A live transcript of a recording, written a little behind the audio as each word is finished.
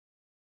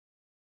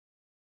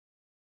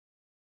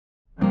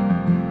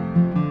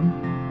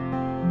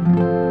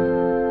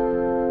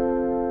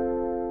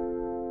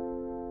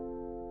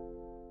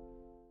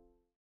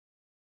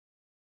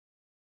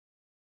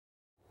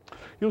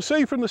You'll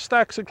see from the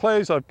stacks of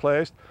clays I've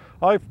placed,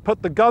 I've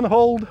put the gun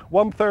hold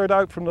 1/3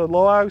 out from the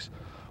low house,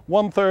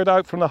 1/3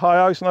 out from the high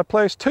house, and I've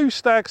placed 2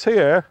 stacks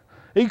here,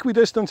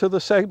 equidistant to the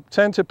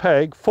centre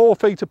peg, 4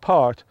 feet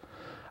apart.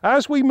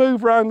 As we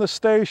move around the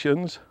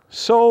stations,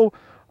 so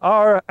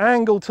our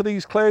angle to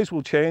these clays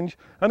will change,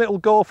 and it'll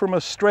go from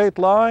a straight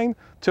line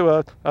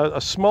to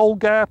a small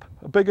gap,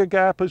 a bigger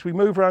gap as we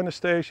move around the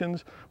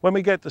stations. When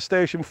we get to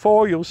station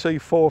 4, you'll see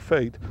 4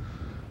 feet.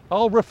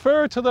 I'll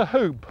refer to the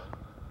hoop,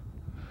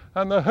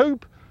 and the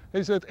hoop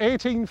is at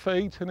 18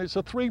 feet, and it's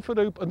a 3-foot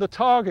hoop, and the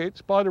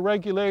targets by the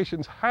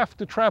regulations have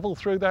to travel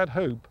through that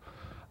hoop.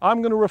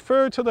 I'm going to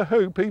refer to the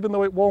hoop, even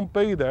though it won't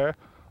be there,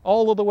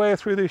 all of the way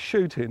through this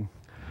shooting.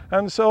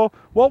 And so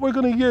what we're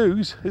going to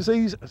use is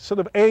these sort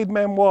of aid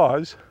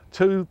memoirs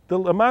to the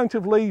amount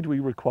of lead we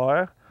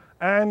require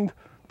and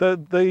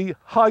the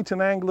height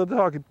and angle of the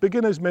target.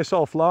 Beginners miss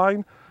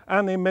offline,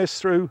 and they miss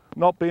through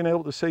not being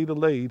able to see the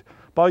lead.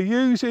 By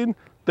using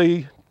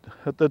the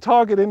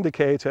target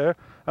indicator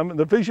and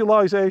the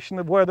visualization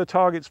of where the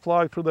targets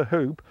fly through the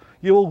hoop,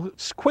 you'll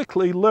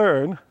quickly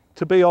learn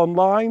to be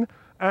online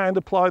and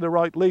apply the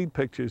right lead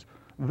pictures.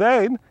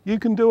 Then you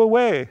can do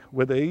away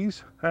with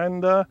these,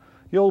 and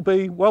you'll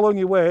be well on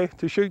your way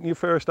to shooting your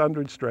first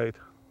 100 straight.